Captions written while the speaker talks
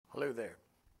Hello there.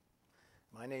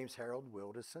 My name's Harold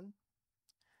Wildeson,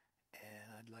 and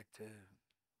I'd like to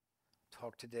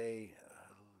talk today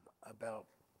about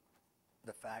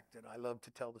the fact that I love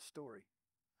to tell the story.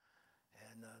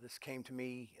 And this came to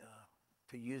me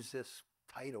to use this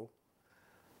title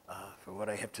for what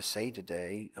I have to say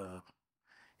today.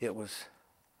 It was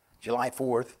July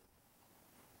 4th,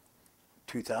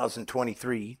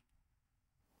 2023,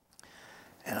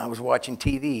 and I was watching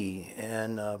TV,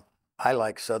 and I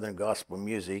like Southern gospel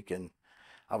music, and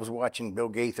I was watching Bill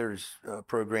Gaither's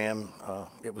program.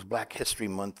 It was Black History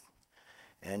Month,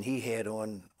 and he had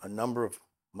on a number of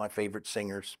my favorite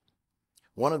singers.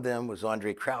 One of them was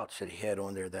Andre Crouch that he had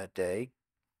on there that day.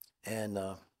 And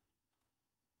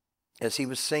as he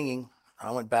was singing,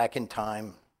 I went back in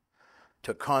time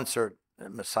to a concert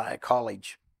at Messiah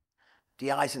College,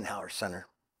 the Eisenhower Center.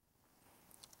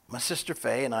 My sister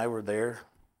Faye and I were there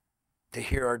to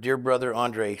hear our dear brother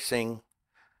Andre sing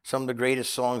some of the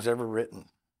greatest songs ever written.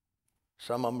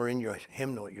 Some of them are in your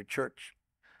hymnal at your church.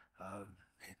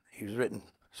 He's written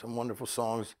some wonderful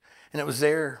songs. And it was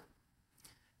there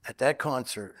at that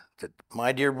concert that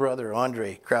my dear brother,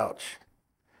 Andre Crouch,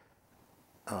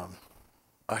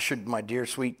 ushered my dear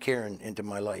sweet Karen into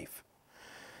my life.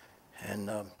 And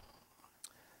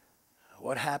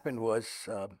what happened was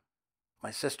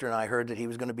my sister and I heard that he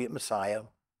was going to be at Messiah.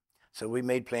 So we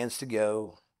made plans to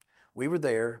go. We were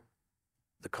there.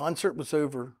 The concert was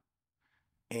over.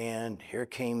 And here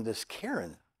came this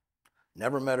Karen.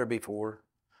 Never met her before.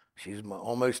 She's my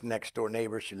almost next door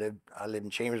neighbor. I lived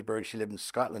in Chambersburg. She lived in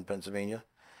Scotland, Pennsylvania.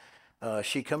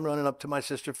 She come running up to my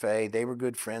sister Faye. They were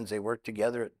good friends. They worked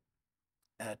together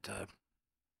at a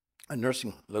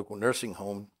local nursing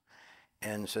home.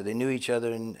 And so they knew each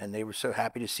other, and they were so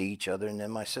happy to see each other. And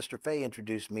then my sister Faye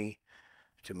introduced me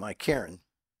to my Karen.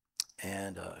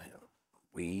 And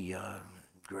we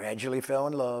gradually fell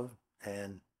in love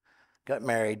and got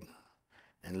married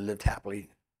and lived happily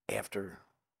after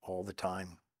all the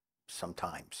time,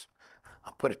 sometimes.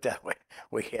 I'll put it that way.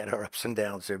 We had our ups and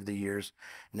downs over the years.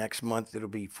 Next month, it'll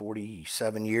be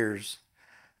 47 years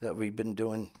that we've been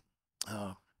doing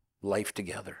life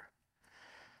together.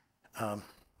 And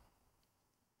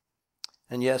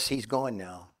yes, he's gone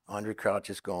now. Andre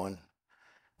Crouch is gone.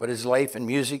 But his life and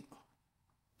music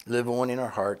live on in our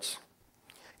hearts.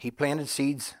 He planted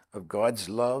seeds of God's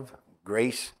love,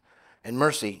 grace, and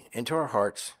mercy into our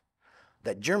hearts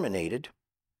that germinated,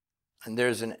 and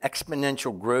there's an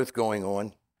exponential growth going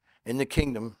on in the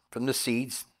kingdom from the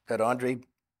seeds that Andre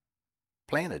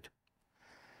planted.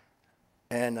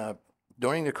 And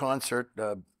during the concert,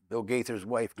 Bill Gaither's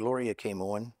wife, Gloria, came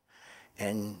on,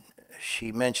 and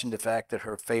she mentioned the fact that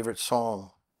her favorite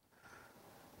song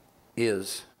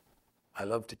is I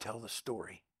Love to Tell the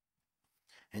Story.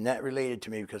 And that related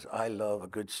to me because I love a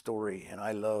good story, and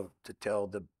I love to tell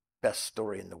the best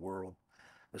story in the world,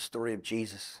 the story of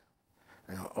Jesus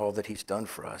and all that he's done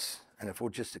for us. And if we'll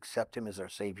just accept him as our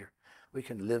Savior, we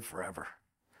can live forever.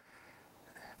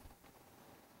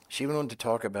 She went on to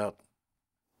talk about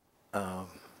the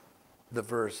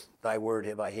verse, thy word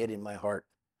have I hid in my heart,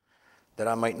 that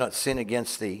I might not sin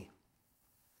against thee.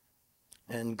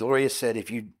 And Gloria said, if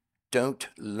you don't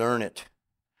learn it,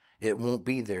 it won't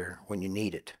be there when you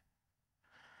need it.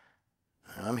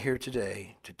 I'm here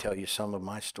today to tell you some of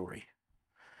my story,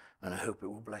 and I hope it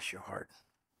will bless your heart.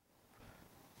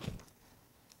 I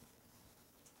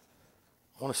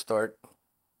want to start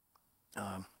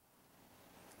it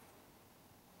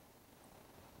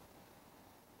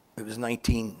was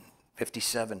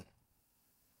 1957.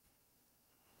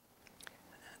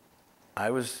 I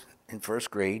was in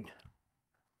first grade,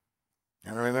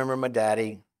 and I remember my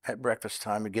daddy at breakfast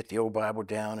time would get the old Bible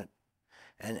down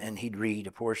and he'd read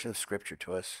a portion of scripture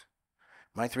to us.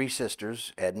 My three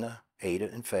sisters, Edna, Ada,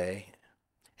 and Faye,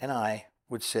 and I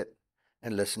would sit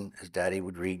and listen as Daddy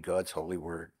would read God's holy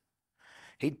word.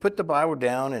 He'd put the Bible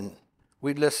down and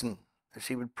we'd listen as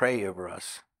he would pray over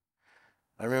us.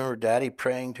 I remember Daddy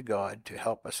praying to God to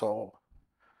help us all.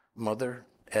 Mother,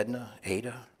 Edna,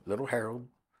 Ada, little Harold,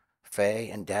 Faye,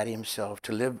 and Daddy himself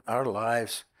to live our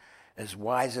lives as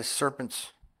wise as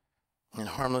serpents and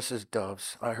harmless as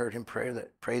doves. I heard him pray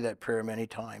that prayer many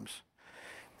times.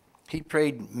 He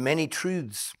prayed many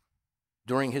truths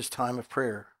during his time of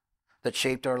prayer that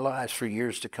shaped our lives for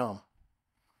years to come.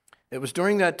 It was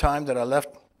during that time that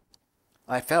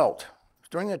I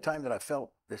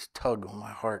felt this tug on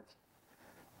my heart.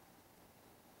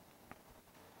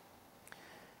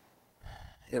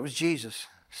 It was Jesus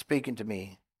speaking to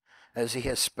me as he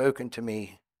has spoken to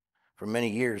me for many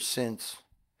years since.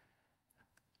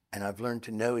 And I've learned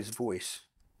to know his voice.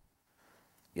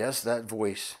 Yes, that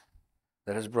voice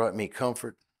that has brought me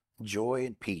comfort joy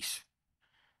and peace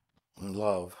and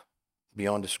love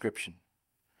beyond description.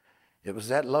 It was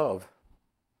that love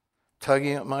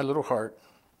tugging at my little heart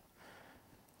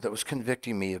that was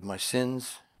convicting me of my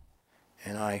sins,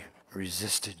 and I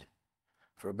resisted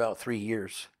for about 3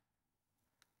 years.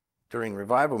 During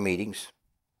revival meetings,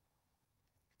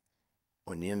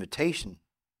 when the invitation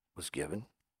was given,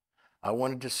 I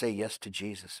wanted to say yes to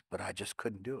Jesus, but I just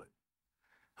couldn't do it.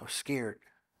 I was scared.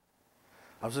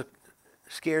 I was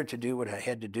scared to do what I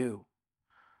had to do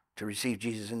to receive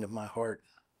Jesus into my heart.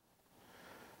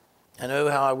 I know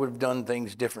how I would have done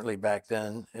things differently back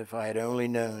then if I had only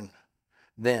known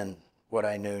then what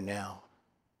I know now.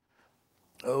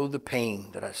 Oh, the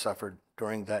pain that I suffered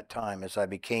during that time as I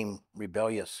became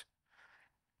rebellious.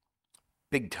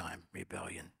 Big time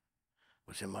rebellion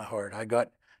was in my heart. I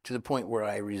got to the point where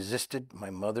I resisted my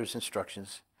mother's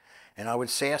instructions, and I would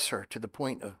sass her to the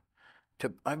point of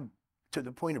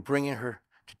bringing her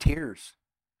to tears.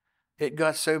 It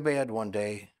got so bad one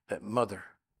day that Mother,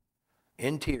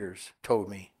 in tears, told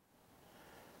me,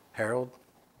 "Harold,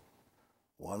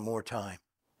 one more time."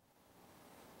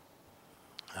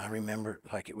 I remember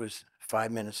it like it was 5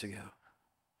 minutes ago.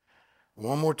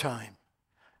 "One more time,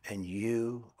 and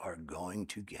you are going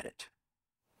to get it."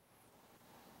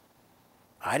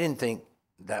 I didn't think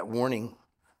that warning,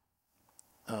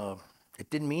 it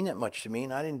didn't mean that much to me,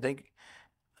 and I didn't think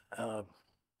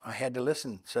I had to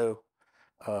listen. So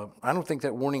I don't think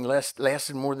that warning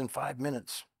lasted more than 5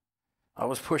 minutes. I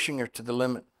was pushing her to the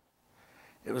limit.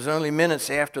 It was only minutes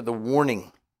after the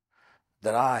warning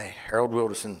that I, Harold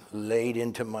Wildeson, laid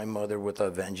into my mother with a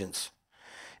vengeance.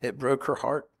 It broke her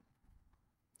heart.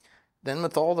 Then,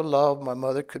 with all the love my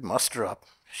mother could muster up,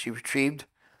 she retrieved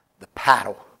the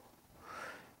paddle.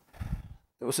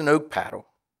 It was an oak paddle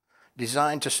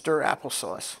designed to stir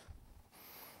applesauce.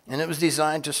 And it was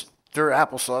designed to stir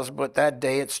applesauce, but that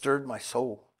day it stirred my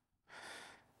soul.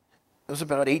 It was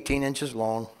about 18 inches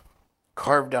long,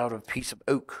 carved out of a piece of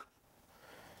oak.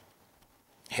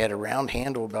 It had a round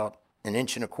handle about 1.25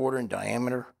 inches in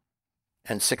diameter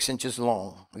and 6 inches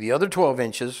long. The other 12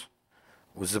 inches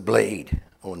was the blade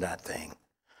on that thing.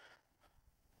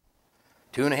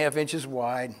 2.5 inches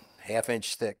wide, 1/2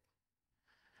 inch thick.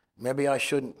 Maybe I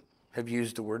shouldn't have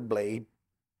used the word blade,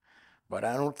 but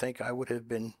I don't think I would have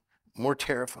been more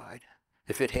terrified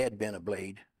if it had been a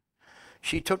blade.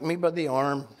 She took me by the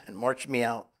arm and marched me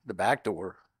out the back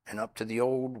door and up to the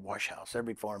old wash house.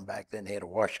 Every farm back then had a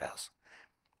wash house.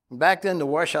 Back then, the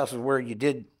wash house was where you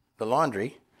did the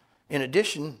laundry, in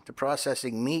addition to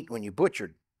processing meat when you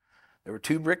butchered. There were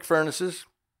 2 brick furnaces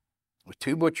with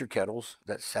 2 butcher kettles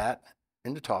that sat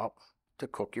in the top to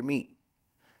cook your meat.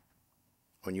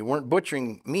 When you weren't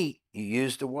butchering meat, you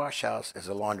used the wash house as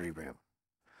a laundry room.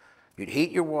 You'd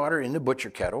heat your water in the butcher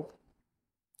kettle.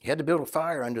 You had to build a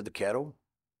fire under the kettle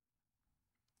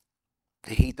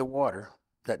to heat the water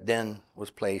that then was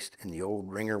placed in the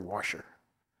old wringer washer,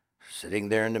 sitting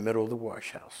there in the middle of the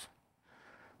wash house.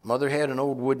 Mother had an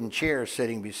old wooden chair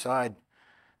sitting beside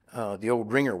the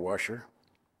old wringer washer.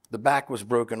 The back was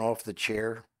broken off the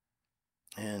chair,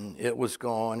 and it was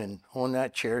gone, and on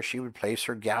that chair she would place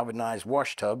her galvanized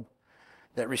wash tub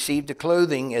that received the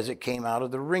clothing as it came out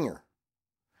of the wringer.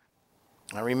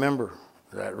 I remember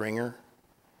that wringer.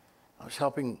 I was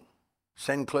helping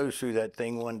send clothes through that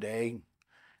thing one day,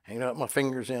 hanging up my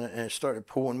fingers in it, and it started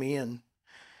pulling me in.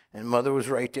 And Mother was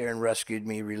right there and rescued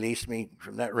me, released me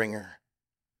from that wringer.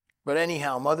 But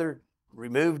anyhow, Mother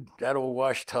removed that old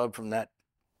wash tub from that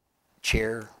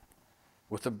chair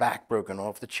with the back broken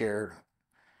off the chair,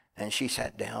 and she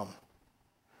sat down.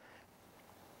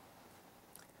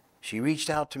 She reached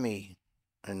out to me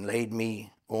and laid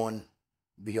me on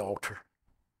the altar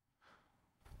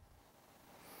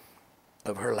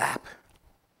of her lap.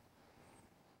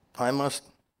 I must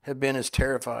have been as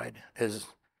terrified as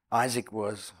Isaac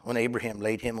was when Abraham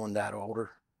laid him on that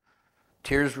altar.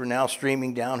 Tears were now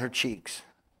streaming down her cheeks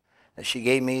as she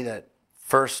gave me that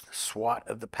first swat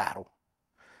of the paddle.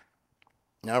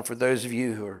 Now, for those of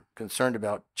you who are concerned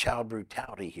about child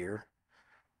brutality here,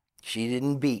 she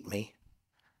didn't beat me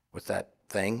with that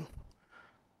thing.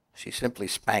 She simply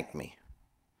spanked me.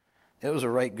 It was a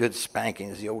right good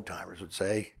spanking, as the old timers would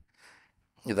say,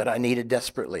 that I needed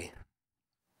desperately.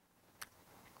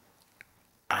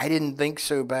 I didn't think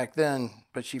so back then,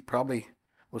 but she probably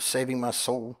was saving my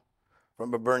soul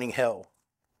from a burning hell.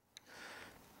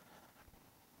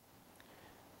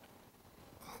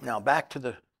 Now, back to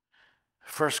the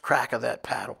first crack of that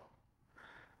paddle.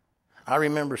 I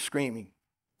remember screaming.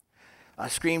 I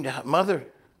screamed out, "Mother,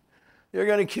 you're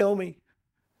going to kill me."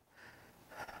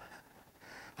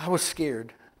 I was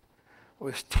scared.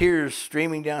 With tears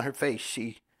streaming down her face,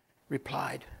 she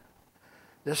replied,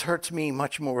 "This hurts me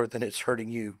much more than it's hurting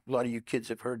you." A lot of you kids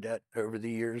have heard that over the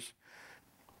years.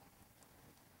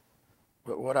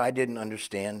 But what I didn't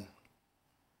understand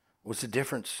was the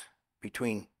difference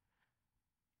between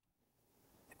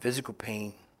physical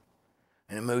pain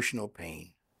and emotional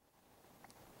pain.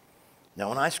 Now,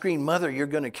 when I screamed, "Mother, you're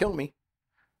going to kill me,"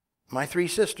 my 3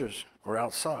 sisters were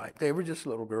outside. They were just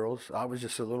little girls. I was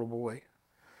just a little boy.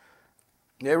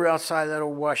 They were outside that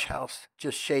old wash house,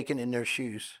 just shaking in their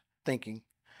shoes, thinking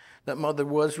that Mother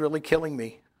was really killing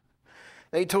me.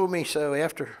 They told me so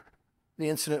after the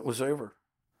incident was over.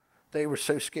 They were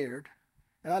so scared.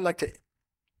 And I'd like to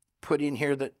put in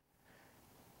here that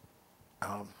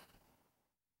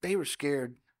they were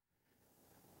scared,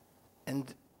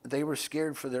 and they were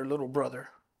scared for their little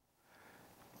brother.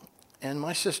 And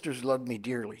my sisters loved me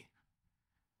dearly.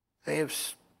 They have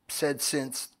said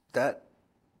since that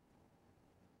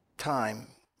time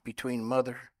between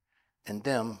Mother and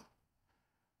them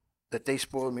that they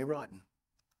spoiled me rotten.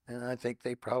 And I think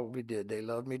they probably did. They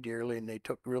loved me dearly, and they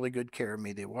took really good care of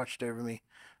me. They watched over me.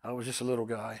 I was just a little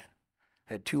guy.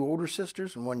 I had 2 older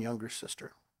sisters and 1 younger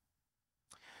sister.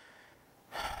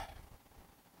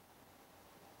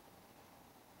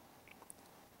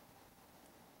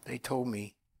 They told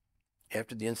me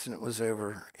after the incident was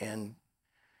over, and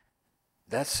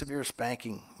that severe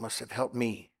spanking must have helped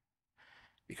me,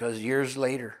 because years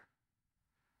later,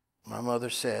 my mother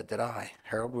said that I,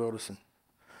 Harold Wildeson,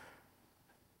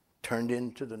 turned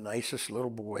into the nicest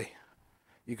little boy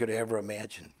you could ever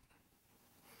imagine.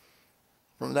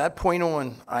 From that point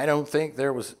on, I don't think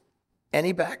there was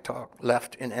any backtalk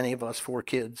left in any of us 4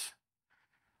 kids.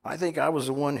 I think I was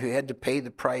the one who had to pay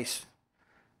the price,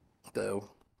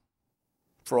 though,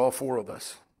 for all 4 of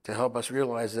us, to help us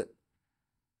realize that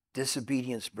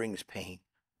disobedience brings pain.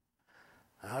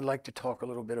 I'd like to talk a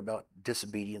little bit about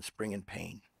disobedience bringing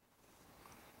pain.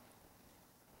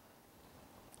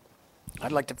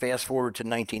 I'd like to fast forward to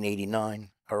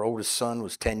 1989. Our oldest son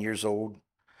was 10 years old,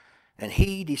 and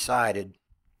he decided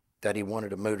that he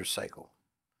wanted a motorcycle.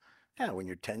 Yeah, when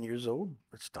you're 10 years old,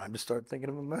 it's time to start thinking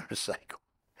of a motorcycle.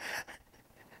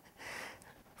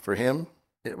 For him,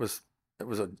 it was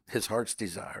his heart's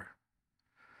desire.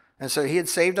 And so he had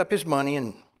saved up his money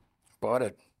and bought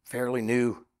a fairly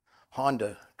new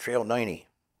Honda Trail 90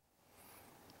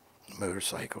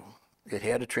 motorcycle. It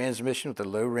had a transmission with a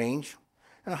low range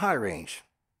and a high range.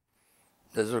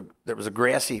 There was a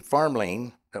grassy farm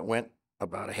lane that went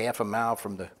about a half a mile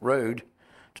from the road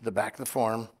to the back of the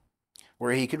farm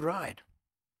where he could ride.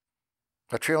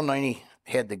 A Trail 90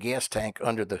 had the gas tank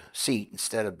under the seat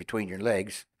instead of between your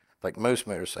legs, like most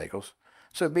motorcycles.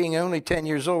 So being only 10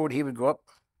 years old, he would go up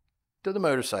to the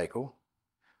motorcycle,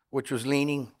 which was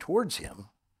leaning towards him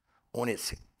on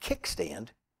its kickstand,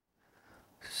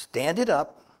 stand it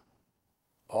up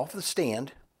off the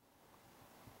stand,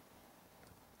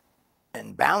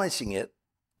 and balancing it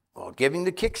while giving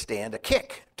the kickstand a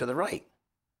kick to the right.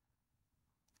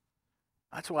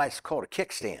 That's why it's called a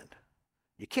kickstand.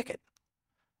 You kick it.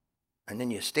 And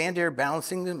then you stand there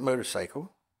balancing the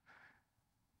motorcycle,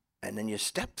 and then you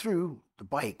step through the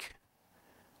bike,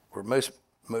 where most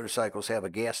motorcycles have a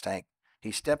gas tank.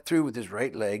 He stepped through with his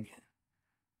right leg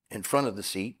in front of the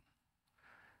seat,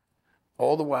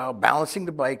 all the while balancing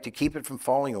the bike to keep it from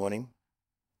falling on him.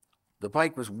 The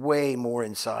bike was way more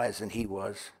in size than he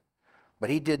was, but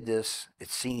he did this, it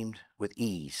seemed, with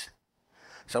ease.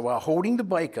 So while holding the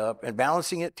bike up and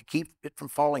balancing it to keep it from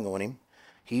falling on him,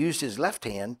 he used his left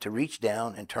hand to reach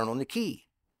down and turn on the key.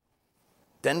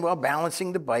 Then while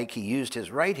balancing the bike, he used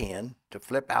his right hand to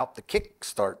flip out the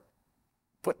kickstart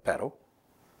foot pedal,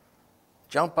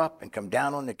 jump up and come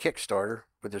down on the Kickstarter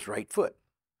with his right foot.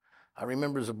 I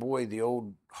remember as a boy, the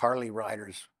old Harley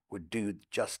riders would do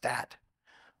just that.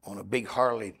 On a big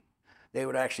Harley, they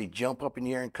would actually jump up in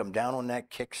the air and come down on that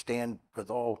kickstand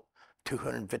with all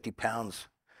 250 pounds,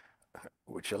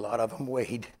 which a lot of them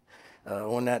weighed,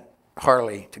 on that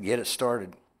Harley to get it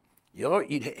started.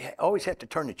 You'd always have to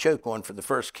turn the choke on for the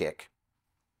first kick.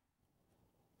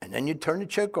 And then you'd turn the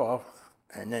choke off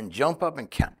and then jump up and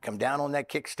come down on that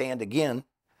kickstand again,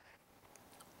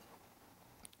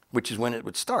 which is when it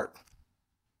would start.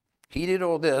 He did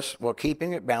all this while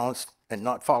keeping it balanced and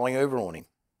not falling over on him.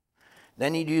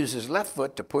 Then he'd use his left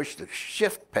foot to push the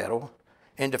shift pedal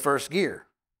into first gear.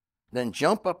 Then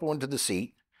jump up onto the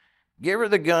seat, give her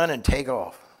the gun, and take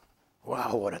off.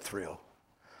 Wow, what a thrill.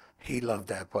 He loved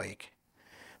that bike.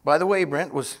 By the way,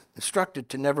 Brent was instructed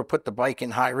to never put the bike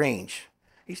in high range.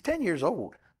 He's 10 years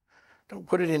old. Don't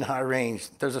put it in high range.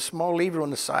 There's a small lever on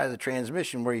the side of the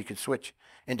transmission where you could switch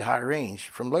into high range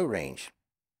from low range.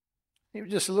 He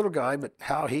was just a little guy, but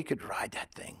how he could ride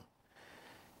that thing.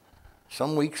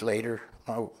 Some weeks later,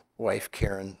 my wife,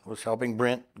 Karen, was helping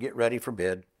Brent get ready for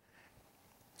bed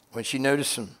when she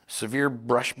noticed some severe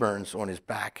brush burns on his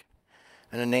back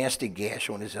and a nasty gash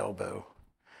on his elbow.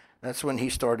 That's when he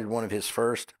started one of his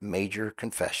first major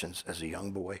confessions as a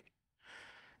young boy.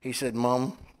 He said,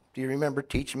 "Mom, do you remember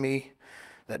teaching me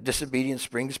that disobedience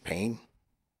brings pain?"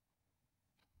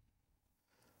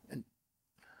 And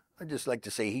I'd just like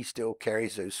to say he still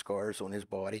carries those scars on his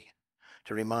body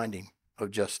to remind him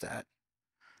of just that.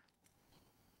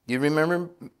 Do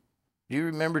you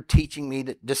remember teaching me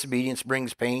that disobedience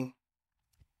brings pain?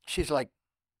 She's like,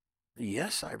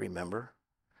 "Yes, I remember."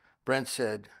 Brent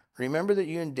said, "Remember that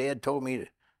you and Dad told me to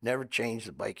never change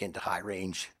the bike into high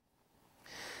range?"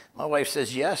 My wife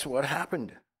says, "Yes, what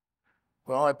happened?"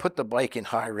 "Well, I put the bike in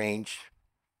high range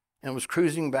and was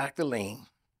cruising back the lane.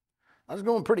 I was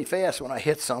going pretty fast when I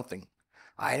hit something.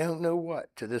 I don't know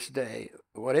what to this day,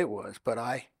 what it was, but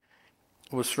I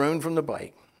was thrown from the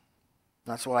bike.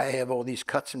 That's why I have all these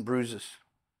cuts and bruises."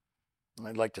 And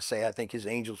I'd like to say I think his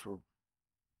angels were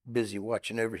busy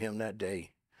watching over him that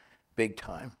day, big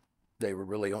time. They were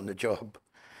really on the job.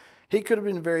 He could have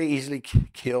been very easily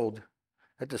killed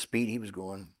at the speed he was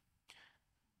going,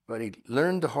 but he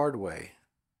learned the hard way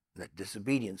that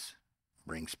disobedience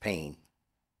brings pain.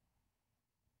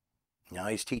 Now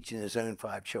he's teaching his own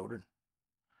 5 children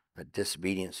that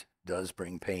disobedience does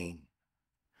bring pain.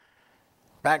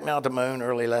 Back now to my own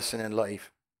early lesson in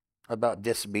life about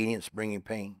disobedience bringing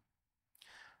pain.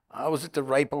 I was at the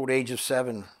ripe old age of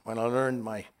 7 when I learned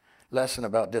my lesson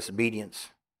about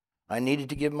disobedience. I needed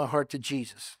to give my heart to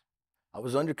Jesus. I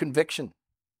was under conviction,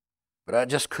 but I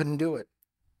just couldn't do it.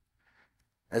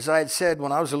 As I had said,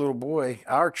 when I was a little boy,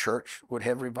 our church would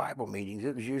have revival meetings.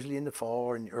 It was usually in the fall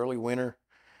or in the early winter.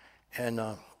 And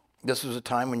this was a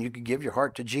time when you could give your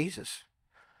heart to Jesus.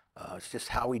 It's just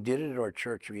how we did it at our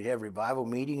church. We'd have revival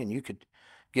meeting, and you could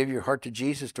give your heart to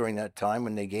Jesus during that time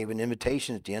when they gave an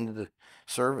invitation at the end of the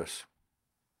service.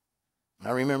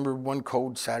 I remember one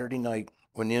cold Saturday night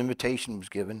when the invitation was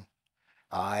given,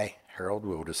 I, Harold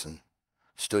Wildeson,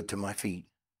 stood to my feet.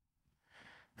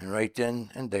 And right then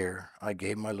and there, I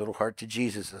gave my little heart to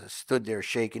Jesus. I stood there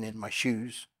shaking in my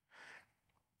shoes.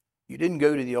 You didn't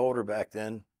go to the altar back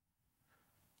then.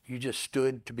 You just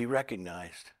stood to be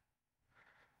recognized.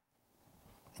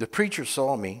 The preacher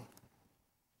saw me,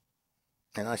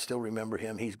 and I still remember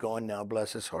him. He's gone now,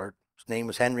 bless his heart. His name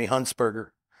was Henry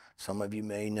Huntsberger. Some of you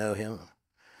may know him.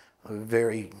 A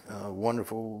very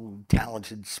wonderful,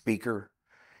 talented speaker.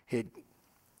 And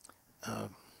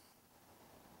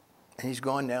he's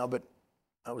gone now, but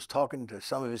I was talking to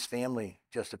some of his family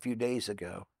just a few days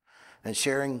ago and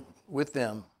sharing with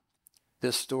them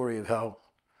this story of how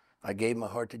I gave my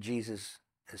heart to Jesus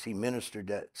as he ministered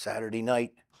that Saturday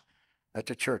night at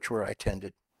the church where I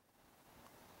attended.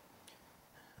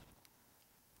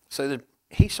 So that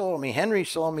he saw me, Henry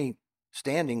saw me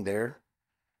standing there.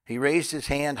 He raised his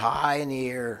hand high in the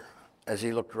air as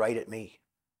he looked right at me.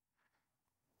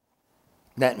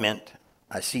 That meant,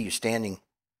 I see you standing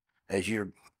as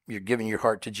you're giving your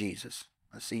heart to Jesus.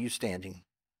 I see you standing,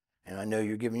 and I know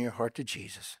you're giving your heart to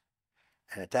Jesus.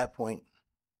 And at that point,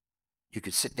 you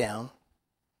could sit down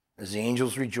as the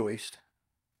angels rejoiced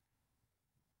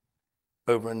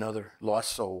over another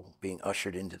lost soul being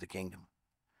ushered into the kingdom.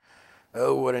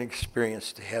 Oh, what an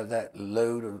experience to have that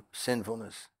load of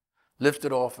sinfulness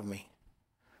lifted off of me.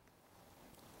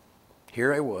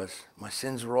 Here I was. My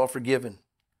sins were all forgiven.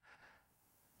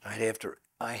 I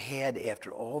had,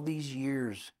 after all these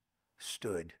years,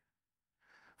 stood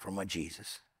for my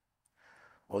Jesus.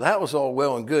 Well, that was all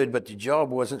well and good, but the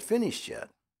job wasn't finished yet.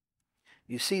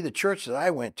 You see, the church that I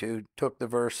went to took the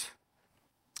verse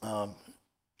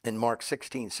in Mark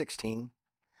 16:16,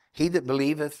 "He that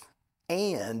believeth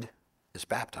and is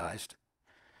baptized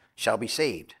shall be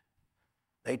saved."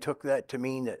 They took that to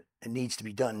mean that it needs to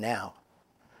be done now.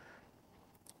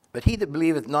 "But he that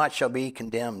believeth not shall be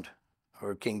condemned,"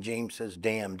 or King James says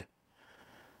damned.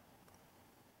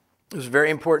 It was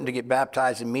very important to get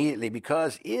baptized immediately,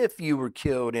 because if you were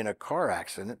killed in a car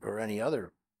accident or any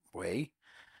other way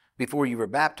before you were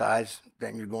baptized,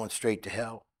 then you're going straight to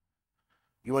hell.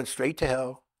 You went straight to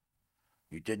hell.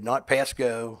 You did not pass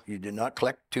go. You did not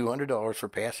collect $200 for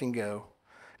passing go,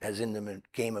 as in the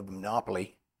game of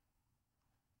Monopoly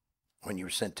when you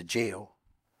were sent to jail.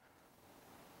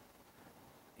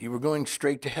 You were going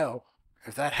straight to hell.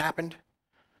 If that happened,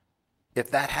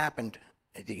 if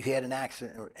you had an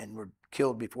accident and were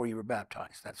killed before you were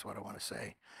baptized, that's what I want to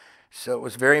say. So it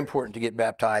was very important to get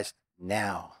baptized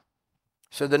now.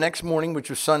 So the next morning, which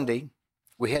was Sunday,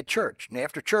 we had church. And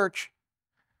after church,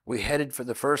 we headed for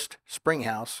the first spring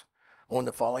house on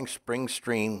the Falling Spring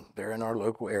Stream there in our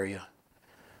local area.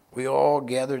 We all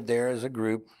gathered there as a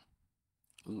group,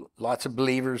 lots of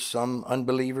believers, some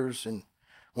unbelievers, and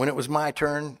when it was my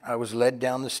turn, I was led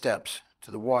down the steps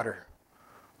to the water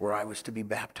where I was to be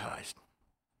baptized.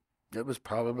 It was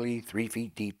probably 3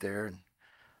 feet deep there. And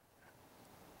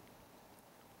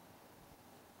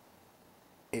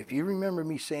if you remember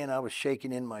me saying I was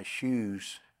shaking in my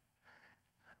shoes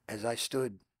as I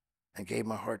stood and gave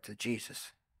my heart to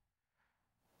Jesus,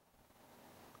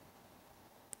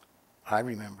 I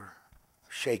remember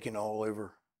shaking all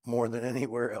over more than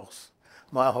anywhere else.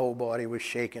 My whole body was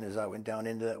shaking as I went down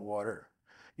into that water.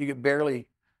 You could barely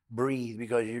breathe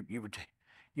because you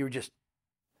were just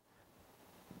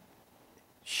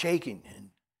shaking and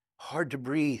hard to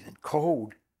breathe and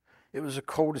cold. It was the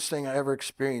coldest thing I ever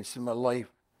experienced in my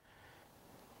life.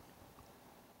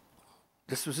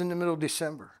 This was in the middle of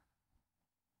December,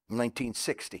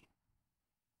 1960.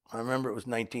 I remember it was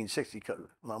 1960 because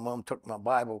my mom took my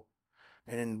Bible,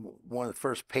 and in one of the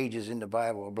first pages in the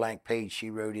Bible, a blank page, she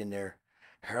wrote in there,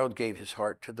 Harold gave his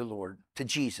heart to the Lord, to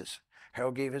Jesus.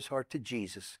 Harold gave his heart to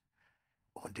Jesus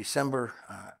on December,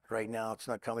 right now it's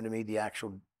not coming to me the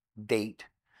actual date,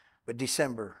 but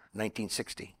December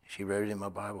 1960. She wrote it in my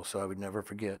Bible so I would never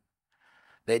forget.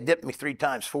 They dipped me 3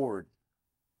 times forward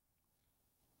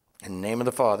in the name of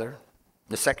the Father.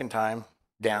 The second time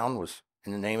down was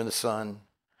in the name of the Son.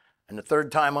 And the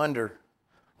third time under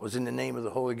was in the name of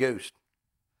the Holy Ghost.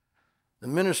 The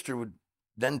minister would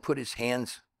then put his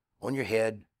hands on your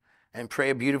head and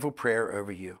pray a beautiful prayer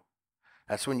over you.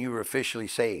 That's when you were officially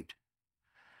saved.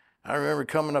 I remember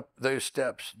coming up those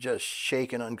steps just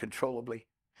shaking uncontrollably.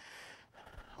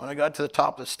 When I got to the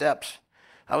top of the steps,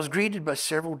 I was greeted by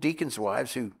several deacons'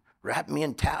 wives who wrapped me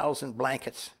in towels and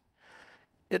blankets.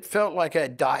 It felt like I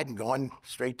had died and gone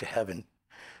straight to heaven.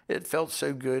 It felt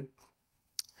so good.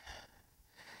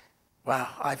 Wow,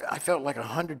 I felt like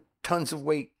 100 tons of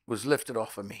weight was lifted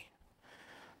off of me.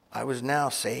 I was now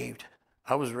saved.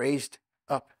 I was raised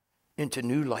up into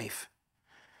new life.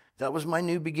 That was my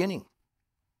new beginning.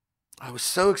 I was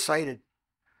so excited.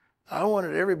 I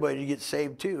wanted everybody to get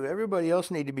saved too. Everybody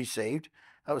else needed to be saved.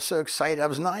 I was so excited. I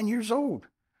was 9 years old.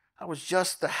 I was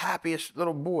just the happiest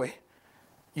little boy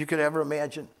you could ever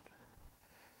imagine.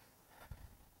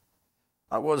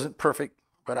 I wasn't perfect,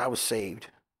 but I was saved.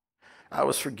 I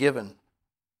was forgiven.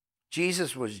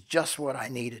 Jesus was just what I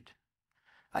needed.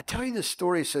 I tell you this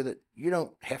story so that you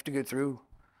don't have to go through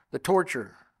the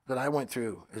torture that I went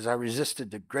through as I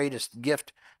resisted the greatest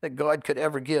gift that God could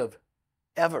ever give,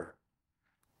 ever.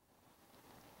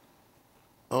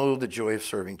 Oh, the joy of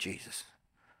serving Jesus.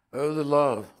 Oh, the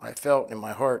love I felt in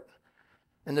my heart,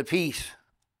 and the peace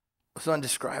was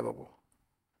indescribable.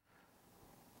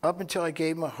 Up until I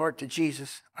gave my heart to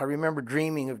Jesus, I remember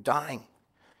dreaming of dying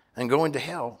and going to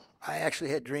hell. I actually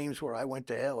had dreams where I went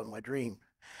to hell in my dream.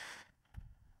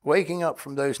 Waking up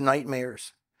from those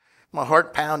nightmares, my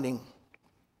heart pounding,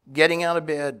 getting out of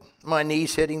bed, my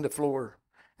knees hitting the floor,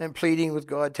 and pleading with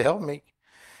God to help me.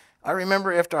 I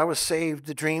remember after I was saved,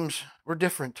 the dreams were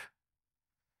different.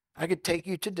 I could take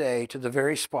you today to the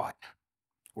very spot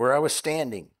where I was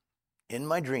standing in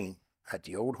my dream at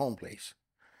the old home place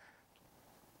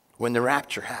when the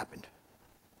rapture happened.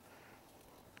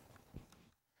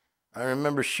 I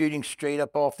remember shooting straight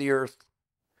up off the earth.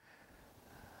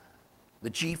 The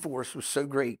G-force was so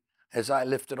great as I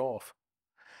lifted off.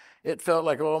 It felt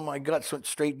like all my guts went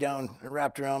straight down and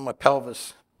wrapped around my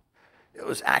pelvis. It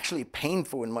was actually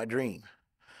painful in my dream,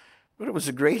 but it was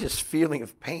the greatest feeling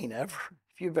of pain ever.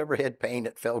 If you've ever had pain,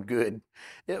 it felt good.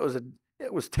 It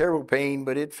was terrible pain,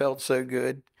 but it felt so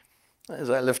good as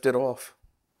I lifted off.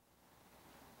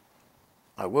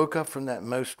 I woke up from that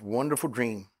most wonderful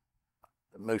dream,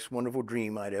 the most wonderful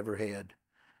dream I'd ever had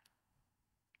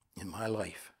in my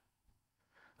life.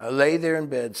 I lay there in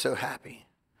bed so happy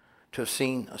to have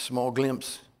seen a small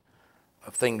glimpse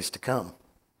of things to come.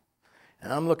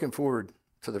 And I'm looking forward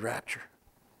to the rapture.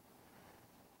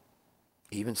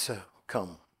 Even so,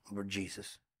 come, Lord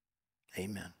Jesus.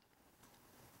 Amen.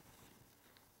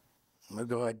 Oh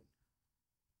God,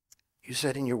 you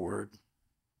said in your word,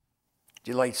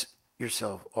 delight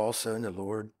yourself also in the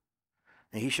Lord,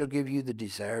 and he shall give you the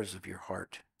desires of your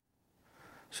heart.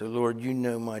 So Lord, you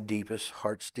know my deepest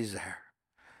heart's desire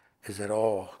is that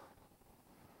all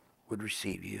would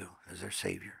receive you as their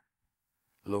Savior,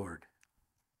 Lord,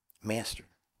 Master,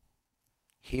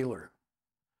 Healer,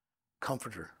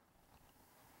 Comforter,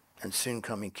 and soon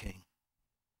coming King.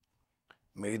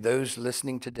 May those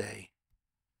listening today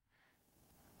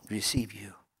receive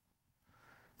you,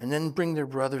 and then bring their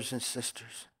brothers and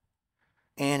sisters,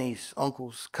 aunties,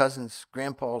 uncles, cousins,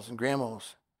 grandpas, and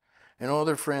grandmas, and all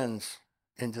their friends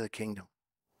into the kingdom.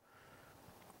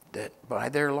 That by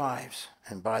their lives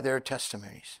and by their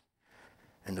testimonies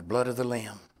and the blood of the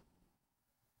Lamb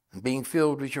and being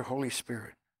filled with your Holy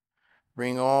Spirit,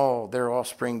 bring all their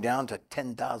offspring down to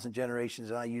 10,000 generations.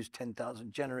 And I use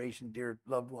 10,000 generations, dear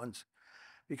loved ones,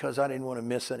 because I didn't want to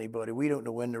miss anybody. We don't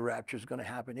know when the rapture is going to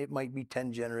happen. It might be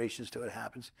 10 generations till it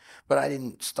happens. But I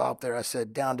didn't stop there. I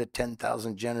said down to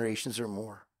 10,000 generations or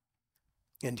more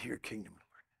into your kingdom,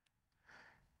 Lord.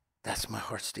 That's my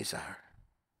heart's desire.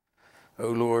 Oh,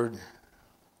 Lord,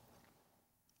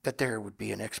 that there would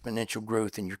be an exponential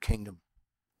growth in your kingdom.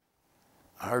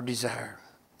 Our desire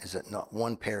is that not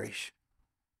one perish.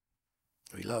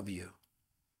 We love you.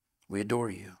 We adore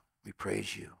you. We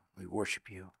praise you. We worship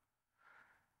you.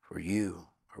 For you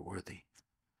are worthy.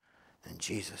 In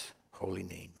Jesus' holy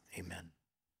name, amen.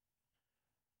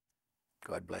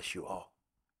 God bless you all.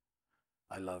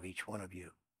 I love each one of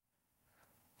you.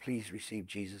 Please receive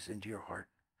Jesus into your heart.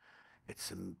 It's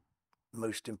the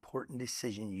most important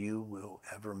decision you will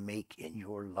ever make in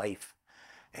your life.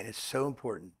 And it's so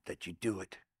important that you do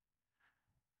it,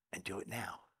 and do it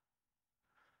now.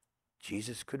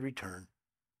 Jesus could return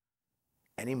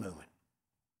any moment.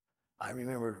 I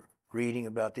remember reading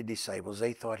about the disciples.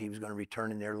 They thought he was going to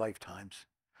return in their lifetimes.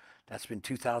 That's been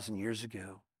 2,000 years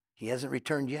ago. He hasn't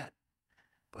returned yet,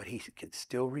 but he can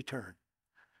still return,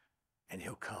 and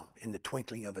he'll come in the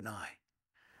twinkling of an eye.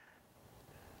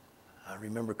 I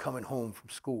remember coming home from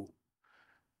school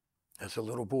as a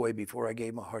little boy before I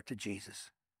gave my heart to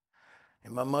Jesus.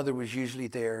 And my mother was usually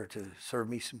there to serve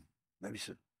me maybe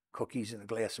some cookies and a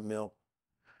glass of milk.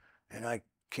 And I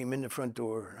came in the front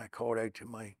door and I called out to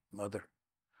my mother.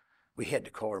 We had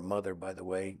to call her mother, by the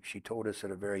way. She told us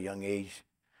at a very young age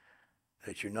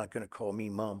that you're not going to call me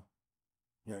Mom.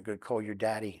 You're not going to call your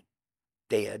daddy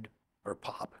Dad or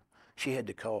Pop. She had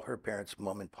to call her parents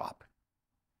Mom and Pop.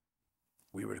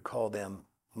 We were to call them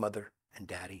Mother and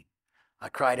Daddy. I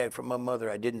cried out for my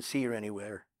mother. I didn't see her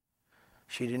anywhere.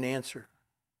 She didn't answer.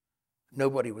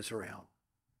 Nobody was around.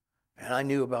 And I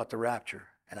knew about the rapture,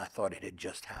 and I thought it had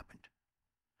just happened.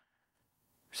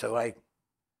 So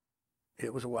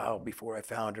it was a while before I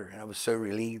found her, and I was so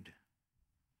relieved.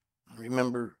 I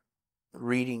remember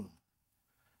reading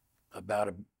about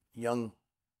a young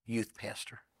youth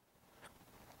pastor.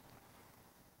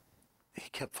 He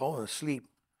kept falling asleep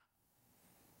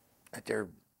at their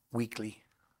weekly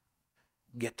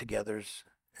get-togethers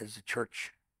as a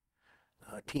church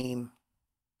team.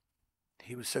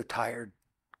 He was so tired,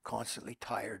 constantly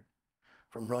tired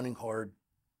from running hard,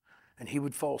 and he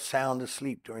would fall sound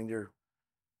asleep during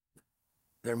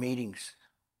their meetings.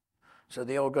 So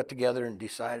they all got together and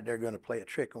decided they're going to play a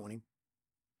trick on him.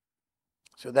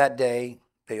 So that day,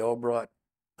 they all brought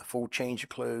a full change of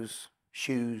clothes,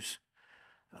 shoes,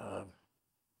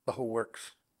 the whole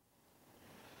works.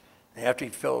 And after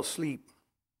he fell asleep,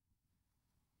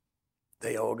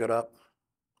 they all got up,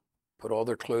 put all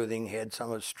their clothing, had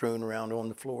some of it strewn around on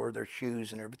the floor, their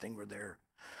shoes and everything were there,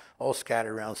 all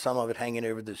scattered around, some of it hanging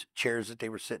over the chairs that they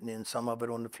were sitting in, some of it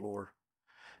on the floor.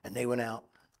 And they went out.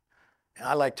 And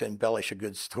I like to embellish a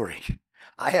good story.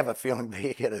 I have a feeling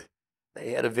they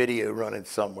had a video running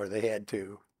somewhere. They had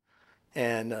to.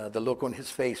 And the look on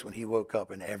his face when he woke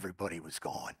up and everybody was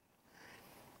gone.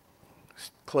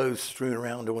 Clothes strewn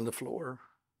around on the floor.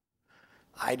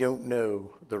 I don't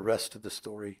know the rest of the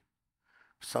story.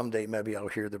 Someday maybe I'll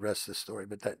hear the rest of the story,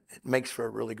 but it makes for a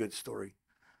really good story.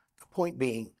 The point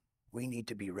being, we need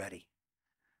to be ready.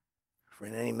 For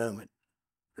in any moment,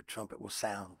 the trumpet will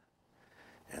sound,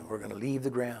 and we're going to leave the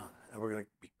ground, and we're going to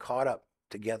be caught up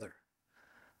together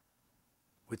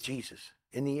with Jesus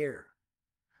in the air.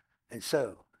 And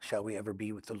so shall we ever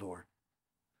be with the Lord.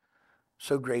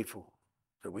 So grateful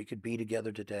that we could be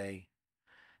together today,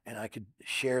 and I could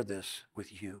share this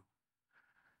with you.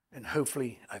 And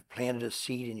hopefully I've planted a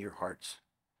seed in your hearts.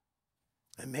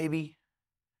 And maybe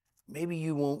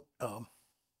you won't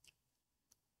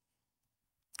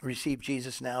receive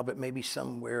Jesus now, but maybe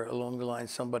somewhere along the line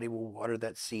somebody will water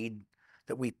that seed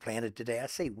that we planted today. I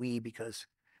say we because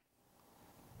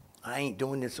I ain't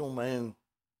doing this on my own.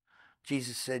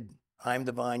 Jesus said, I'm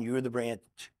the vine, you're the branch.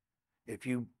 If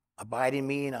you abide in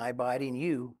me and I abide in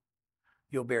you,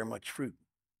 you'll bear much fruit.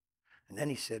 And then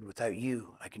he said, without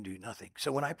you, I can do nothing.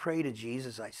 So when I pray to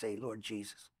Jesus, I say, Lord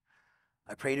Jesus,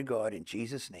 I pray to God in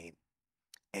Jesus' name.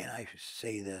 And I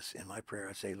say this in my prayer.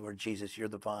 I say, Lord Jesus, you're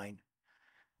the vine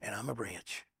and I'm a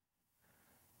branch.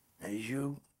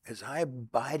 As I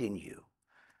abide in you,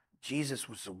 Jesus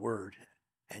was the Word.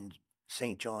 And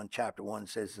St. John chapter 1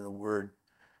 says the Word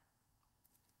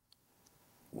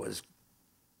was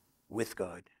with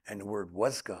God and the Word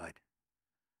was God.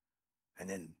 And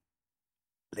then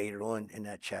later on in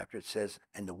that chapter it says,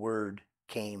 and the Word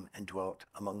came and dwelt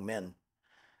among men.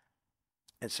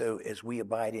 And so as we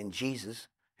abide in Jesus,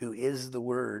 who is the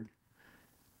Word,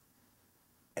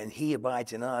 and he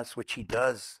abides in us, which he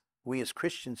does, we as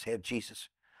Christians have Jesus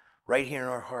right here in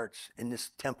our hearts, in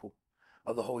this temple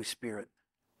of the Holy Spirit.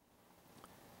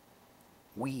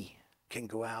 We can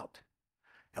go out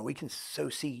and we can sow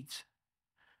seeds.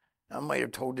 I might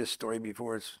have told this story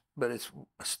before, but it's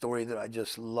a story that I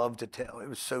just love to tell. It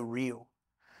was so real.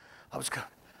 I was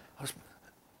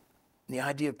the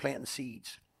idea of planting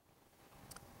seeds.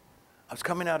 I was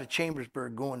coming out of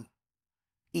Chambersburg going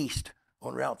east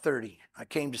on Route 30. I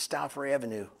came to Stauffer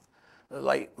Avenue. The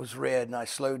light was red and I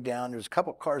slowed down. There was a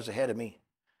couple of cars ahead of me.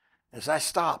 As I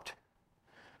stopped,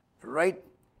 right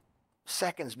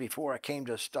seconds before I came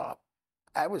to a stop,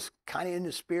 I was kind of in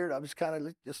the spirit. I was kind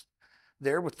of just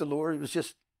there with the Lord. It was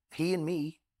just he and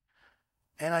me.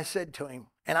 And I said to him,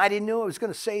 and I didn't know I was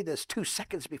going to say this 2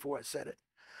 seconds before I said it.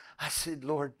 I said,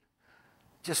 Lord,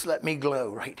 just let me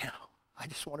glow right now. I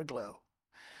just want to glow.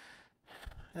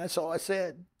 And that's all I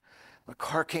said. My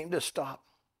car came to a stop.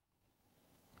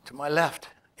 To my left,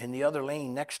 in the other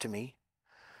lane next to me,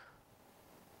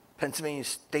 Pennsylvania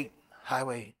State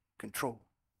Highway Control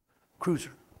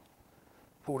cruiser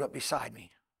pulled up beside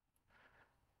me.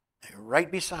 And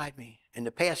right beside me, in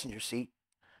the passenger seat,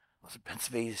 was a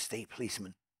Pennsylvania State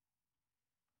policeman.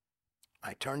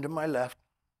 I turned to my left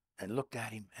and looked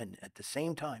at him, and at the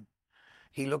same time,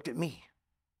 he looked at me.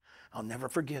 I'll never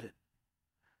forget it.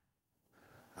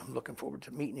 I'm looking forward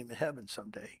to meeting him in heaven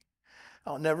someday.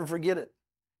 I'll never forget it.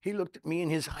 He looked at me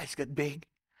and his eyes got big,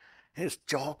 and his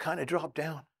jaw kind of dropped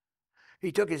down.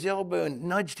 He took his elbow and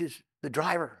nudged the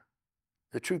driver,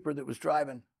 the trooper that was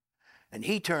driving, and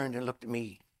he turned and looked at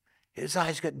me. His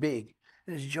eyes got big,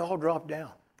 and his jaw dropped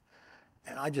down.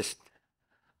 And I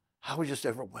was just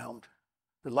overwhelmed.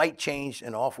 The light changed,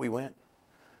 and off we went.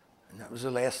 And that was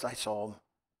the last I saw him.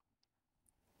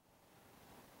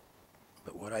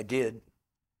 But what I did,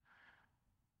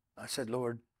 I said,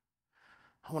 Lord,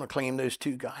 I want to claim those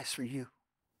 2 guys for you.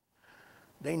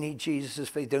 They need Jesus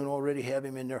if they don't already have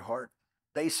him in their heart.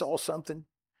 They saw something,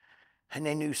 and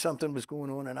they knew something was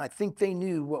going on, and I think they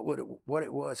knew what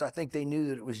it was. I think they knew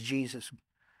that it was Jesus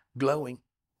glowing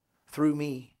through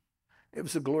me. It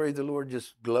was the glory of the Lord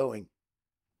just glowing.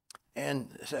 And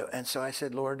so I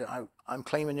said, Lord, I'm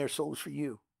claiming their souls for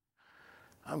you.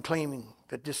 I'm claiming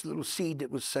that this little seed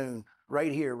that was sown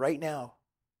right here, right now,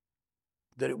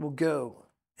 that it will go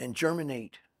and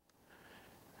germinate,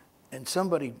 and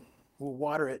somebody will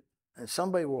water it, and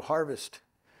somebody will harvest.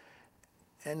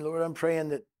 And Lord, I'm praying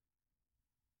that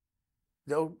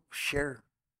they'll share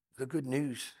the good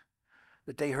news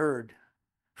that they heard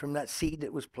from that seed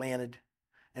that was planted,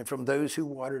 and from those who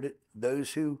watered it,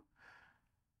 those who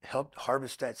helped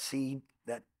harvest that seed,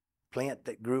 that plant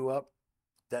that grew up,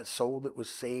 that soul that was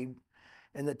saved,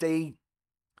 and that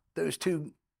those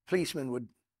 2 policemen would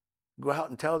go out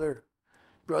and tell their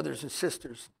brothers and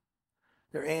sisters,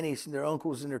 their aunties and their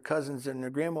uncles and their cousins and their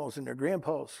grandmas and their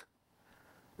grandpas,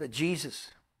 that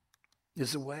Jesus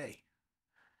is the way,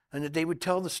 and that they would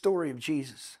tell the story of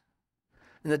Jesus,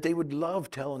 and that they would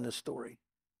love telling the story.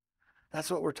 That's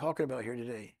what we're talking about here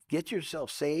today. Get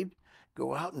yourself saved,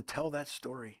 go out and tell that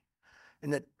story,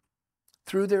 and that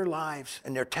through their lives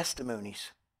and their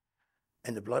testimonies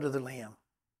and the blood of the Lamb,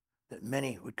 that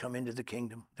many would come into the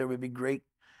kingdom. There would be great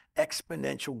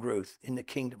exponential growth in the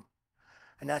kingdom.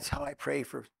 And that's how I pray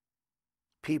for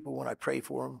people. When I pray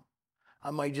for them,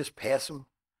 I might just pass them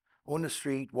on the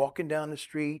street, walking down the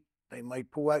street. They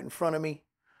might pull out in front of me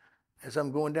as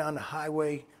I'm going down the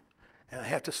highway, and I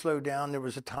have to slow down. There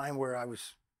was a time where I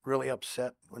was really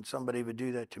upset when somebody would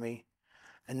do that to me.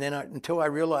 And then until I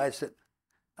realized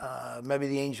that maybe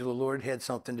the angel of the Lord had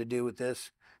something to do with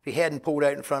this. If he hadn't pulled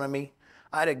out in front of me,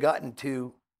 I'd have gotten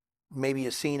to maybe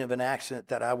a scene of an accident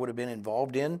that I would have been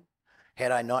involved in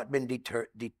had I not been deterred.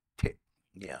 I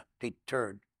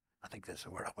think that's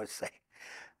the word I would say.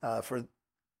 For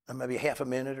maybe half a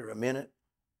minute or a minute.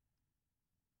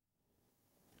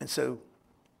 And so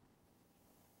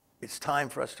it's time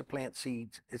for us to plant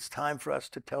seeds. It's time for us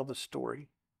to tell the story.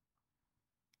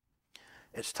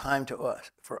 It's time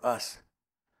for us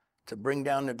to bring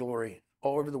down the glory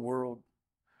all over the world,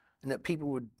 and that people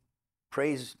would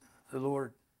praise the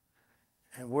Lord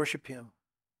and worship him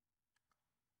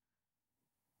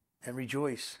and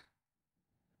rejoice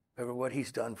over what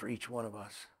he's done for each one of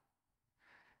us.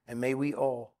 And may we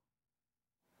all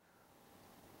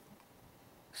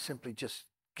simply just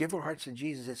give our hearts to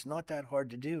Jesus. It's not that hard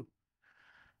to do.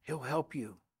 He'll help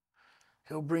you.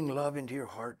 He'll bring love into your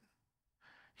heart.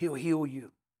 He'll heal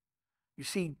you. You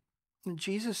see, when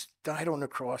Jesus died on the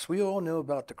cross, we all know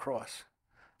about the cross.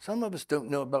 Some of us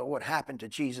don't know about what happened to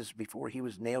Jesus before he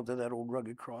was nailed to that old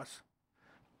rugged cross.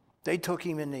 They took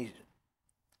him and they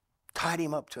tied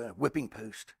him up to a whipping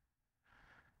post.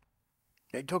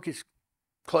 They took his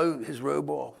clothes, his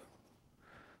robe off.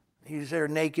 He was there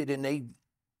naked, and they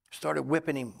started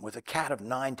whipping him with a cat of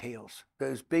nine tails.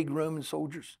 Those big Roman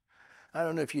soldiers. I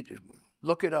don't know if you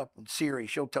look it up in Siri,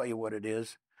 she'll tell you what it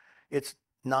is. It's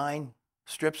 9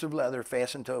 strips of leather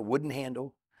fastened to a wooden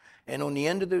handle, and on the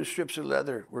end of those strips of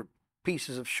leather were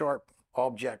pieces of sharp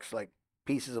objects, like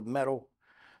pieces of metal,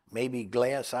 maybe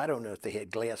glass. I don't know if they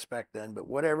had glass back then, but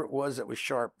whatever it was that was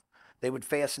sharp, they would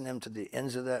fasten them to the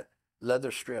ends of that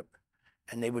leather strip,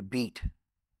 and they would beat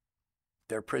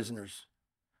their prisoners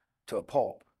to a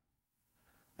pulp.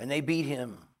 And they beat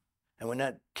him. And when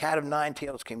that cat of nine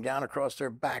tails came down across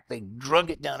their back, they drug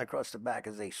it down across the back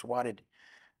as they swatted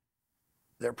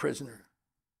their prisoner.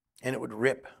 And it would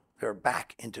rip their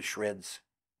back into shreds.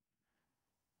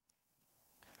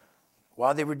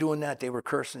 While they were doing that, they were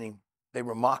cursing him. They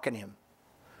were mocking him.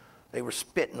 They were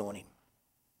spitting on him.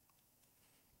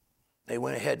 They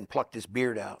went ahead and plucked his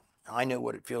beard out. I know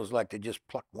what it feels like to just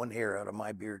pluck one hair out of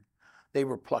my beard. They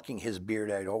were plucking his beard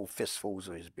out, whole fistfuls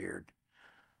of his beard,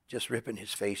 just ripping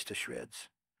his face to shreds.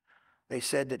 They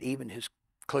said that even his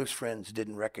close friends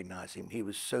didn't recognize him. He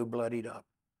was so bloodied up.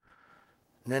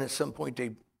 And then at some point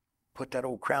they put that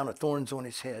old crown of thorns on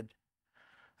his head,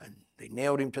 and they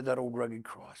nailed him to that old rugged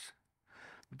cross.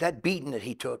 But that beating that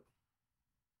he took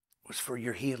was for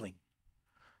your healing.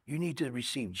 You need to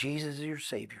receive Jesus as your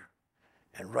Savior.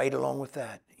 And right along with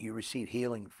that, you receive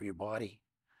healing for your body,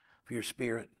 for your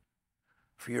spirit,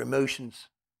 for your emotions,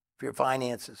 for your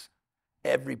finances,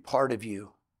 every part of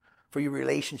you, for your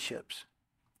relationships.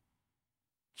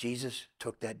 Jesus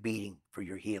took that beating for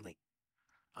your healing.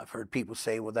 I've heard people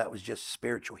say, well, that was just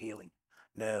spiritual healing.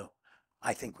 No,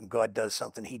 I think when God does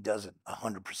something, he does it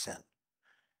 100%.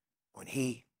 When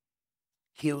he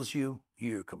heals you,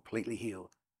 you're completely healed.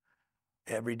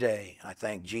 Every day, I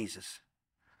thank Jesus.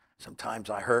 Sometimes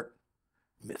I hurt.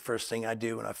 The first thing I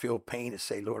do when I feel pain is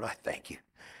say, Lord, I thank you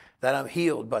that I'm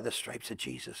healed by the stripes of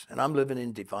Jesus, and I'm living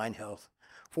in divine health.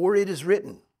 For it is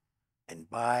written, and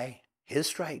by his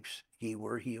stripes ye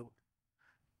were healed.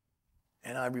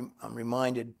 And I'm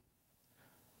reminded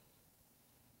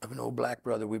of an old black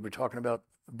brother. We were talking about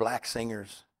black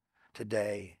singers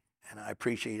today, and I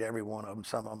appreciate every one of them.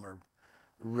 Some of them are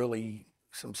really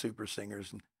some super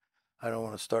singers, and I don't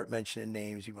want to start mentioning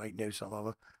names. You might know some of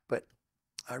them. But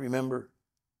I remember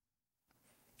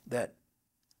that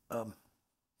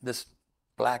this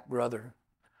black brother,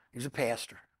 he was a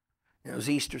pastor. It was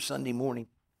Easter Sunday morning,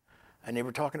 and they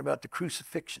were talking about the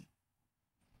crucifixion.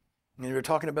 And they were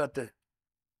talking about the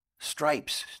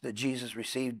stripes that Jesus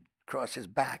received across his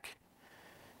back.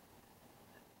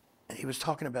 And he was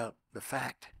talking about the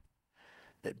fact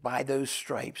that by those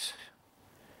stripes,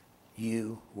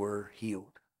 you were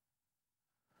healed.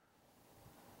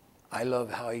 I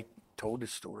love how he told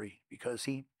his story, because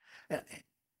a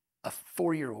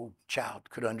 4-year-old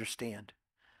child could understand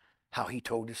how he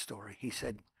told his story. He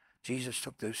said, Jesus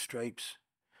took those stripes.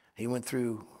 He went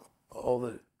through all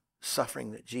the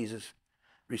suffering that Jesus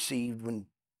received when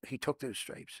he took those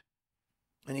stripes.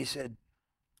 And he said,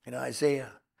 in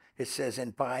Isaiah, it says,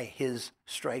 and by his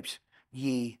stripes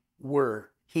ye were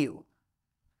healed.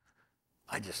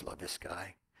 I just love this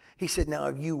guy. He said, now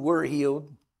if you were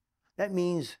healed, that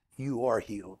means you are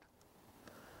healed.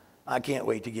 I can't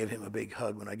wait to give him a big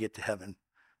hug when I get to heaven,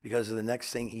 because of the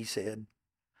next thing he said,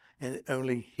 and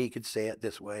only he could say it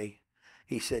this way.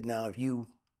 He said, now if you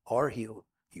are healed,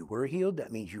 you were healed,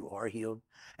 that means you are healed.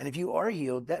 And if you are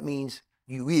healed, that means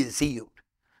you is healed.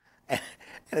 And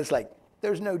it's like,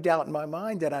 there's no doubt in my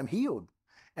mind that I'm healed.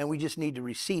 And we just need to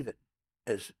receive it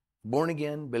as born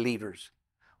again believers.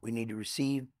 We need to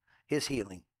receive his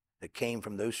healing that came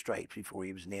from those stripes before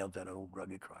he was nailed to that old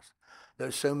rugged cross.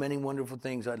 There's so many wonderful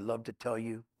things I'd love to tell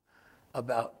you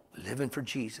about living for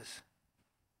Jesus.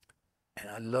 And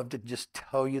I'd love to just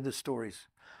tell you the stories.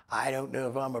 I don't know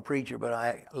if I'm a preacher, but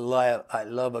I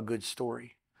love a good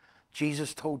story.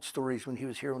 Jesus told stories when he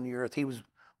was here on the earth. He was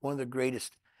one of the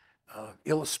greatest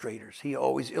illustrators. He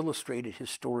always illustrated his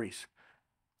stories,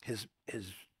 his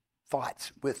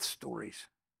thoughts with stories.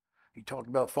 He talked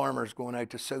about farmers going out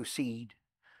to sow seed,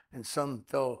 and some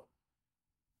fell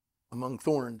among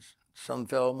thorns, some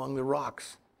fell among the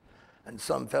rocks, and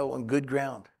some fell on good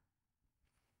ground.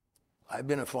 I've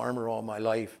been a farmer all my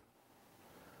life,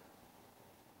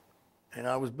 and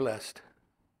I was blessed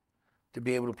to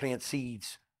be able to plant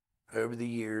seeds over the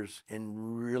years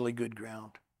in really good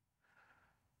ground.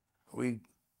 We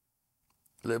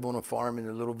live on a farm in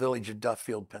the little village of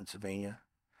Duffield, Pennsylvania.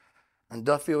 And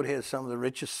Duffield has some of the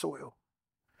richest soil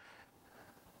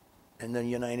in the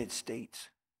United States.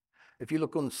 If you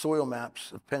look on the soil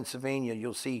maps of Pennsylvania,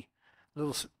 you'll see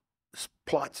little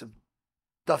plots of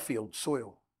Duffield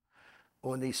soil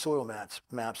on these soil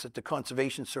maps that the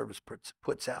Conservation Service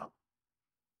puts out.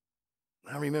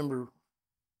 I remember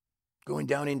going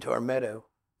down into our meadow.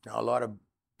 Now, a lot of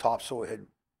topsoil had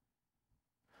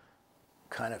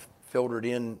kind of filtered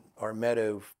in our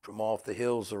meadow from off the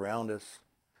hills around us.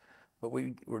 But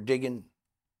we were digging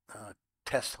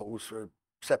test holes for a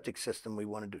septic system we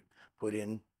wanted to put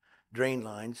in, drain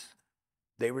lines.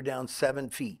 They were down 7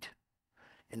 feet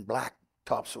in black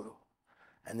topsoil,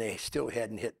 and they still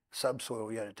hadn't hit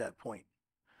subsoil yet at that point.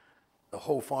 The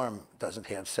whole farm doesn't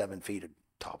have 7 feet of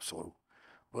topsoil,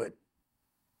 but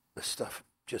the stuff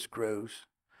just grows.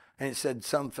 And it said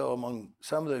some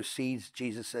of those seeds,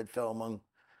 Jesus said, fell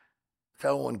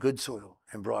on good soil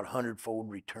and brought 100-fold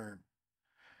return.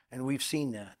 And we've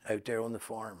seen that out there on the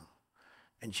farm.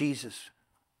 And Jesus,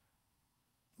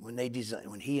 when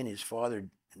he and his Father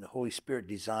and the Holy Spirit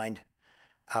designed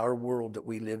our world that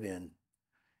we live in,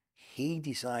 he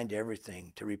designed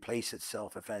everything to replace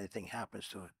itself if anything happens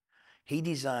to it. He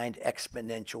designed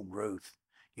exponential growth.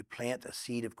 You plant a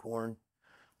seed of corn,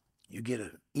 you get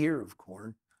an ear of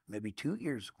corn, maybe 2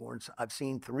 ears of corn. I've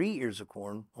seen 3 ears of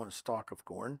corn on a stalk of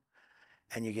corn,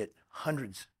 and you get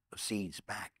hundreds of seeds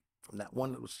back from that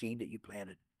one little seed that you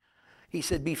planted. He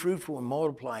said, be fruitful and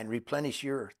multiply and replenish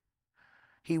your earth.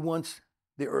 He wants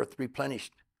the earth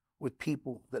replenished with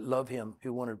people that love him,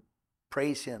 who want to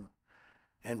praise him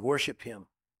and worship him.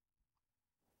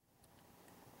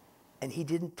 And he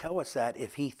didn't tell us that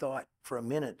if he thought for a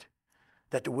minute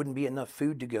that there wouldn't be enough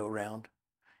food to go around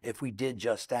if we did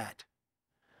just that.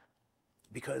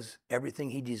 Because everything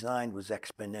he designed was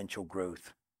exponential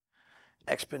growth,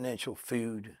 exponential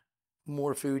food,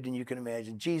 more food than you can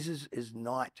imagine.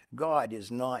 God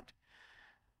is not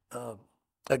a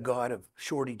God of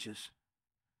shortages.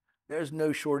 There's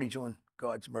no shortage on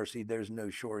God's mercy. There's no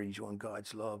shortage on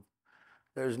God's love.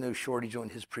 There's no shortage on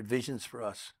his provisions for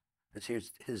us as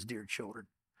his dear children.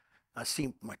 I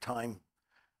see my time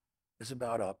is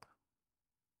about up.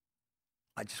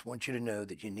 I just want you to know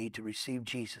that you need to receive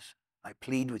Jesus. I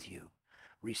plead with you.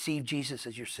 Receive Jesus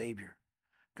as your Savior.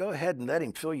 Go ahead and let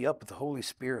him fill you up with the Holy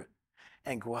Spirit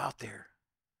and go out there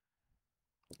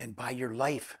and by your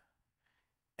life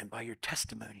and by your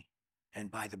testimony and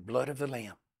by the blood of the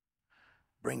Lamb,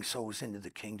 bring souls into the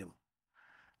kingdom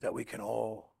that we can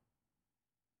all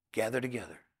gather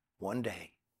together one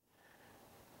day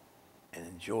and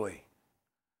enjoy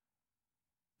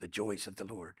the joys of the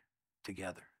Lord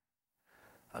together.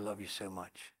 I love you so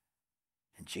much.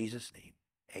 In Jesus' name,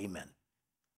 amen.